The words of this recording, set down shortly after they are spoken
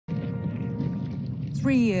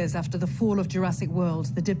3 years after the fall of Jurassic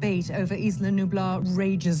World, the debate over Isla Nublar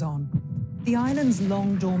rages on. The island's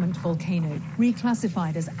long-dormant volcano,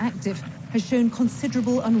 reclassified as active, has shown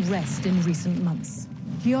considerable unrest in recent months.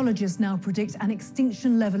 Geologists now predict an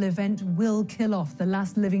extinction-level event will kill off the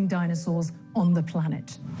last living dinosaurs on the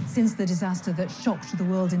planet. Since the disaster that shocked the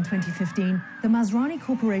world in 2015, the Masrani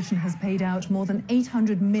Corporation has paid out more than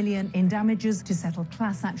 $800 million in damages to settle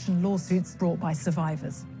class action lawsuits brought by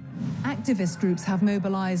survivors. Activist groups have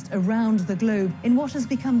mobilized around the globe in what has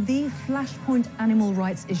become the flashpoint animal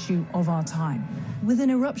rights issue of our time. With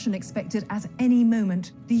an eruption expected at any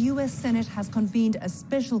moment, the US Senate has convened a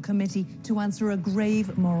special committee to answer a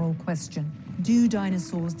grave moral question. Do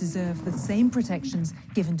dinosaurs deserve the same protections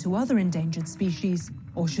given to other endangered species,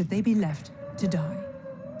 or should they be left to die?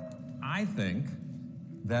 I think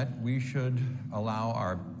that we should allow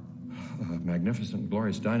our magnificent,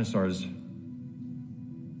 glorious dinosaurs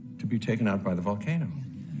to be taken out by the volcano.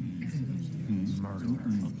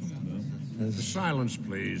 Silence,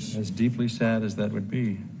 please. As deeply sad as that would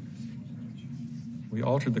be, we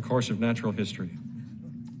altered the course of natural history.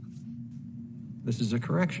 This is a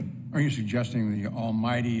correction. Are you suggesting the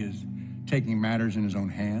Almighty is taking matters in his own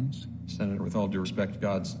hands? Senator, with all due respect,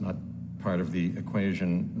 God's not part of the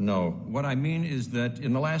equation, no. What I mean is that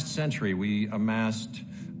in the last century, we amassed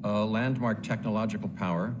a landmark technological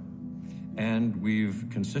power, and we've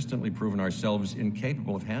consistently proven ourselves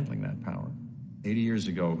incapable of handling that power. 80 years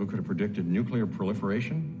ago, who could have predicted nuclear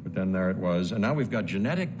proliferation? But then there it was. And now we've got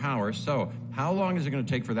genetic power. So how long is it going to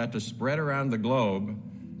take for that to spread around the globe?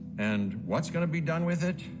 And what's going to be done with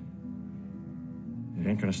it? It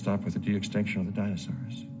ain't going to stop with the de-extinction of the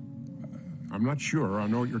dinosaurs. I'm not sure I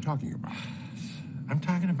know what you're talking about. I'm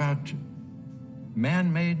talking about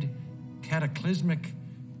man-made cataclysmic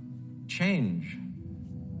change.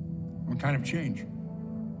 What kind of change?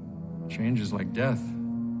 Change is like death.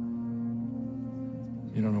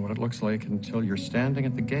 You don't know what it looks like until you're standing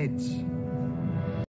at the gates.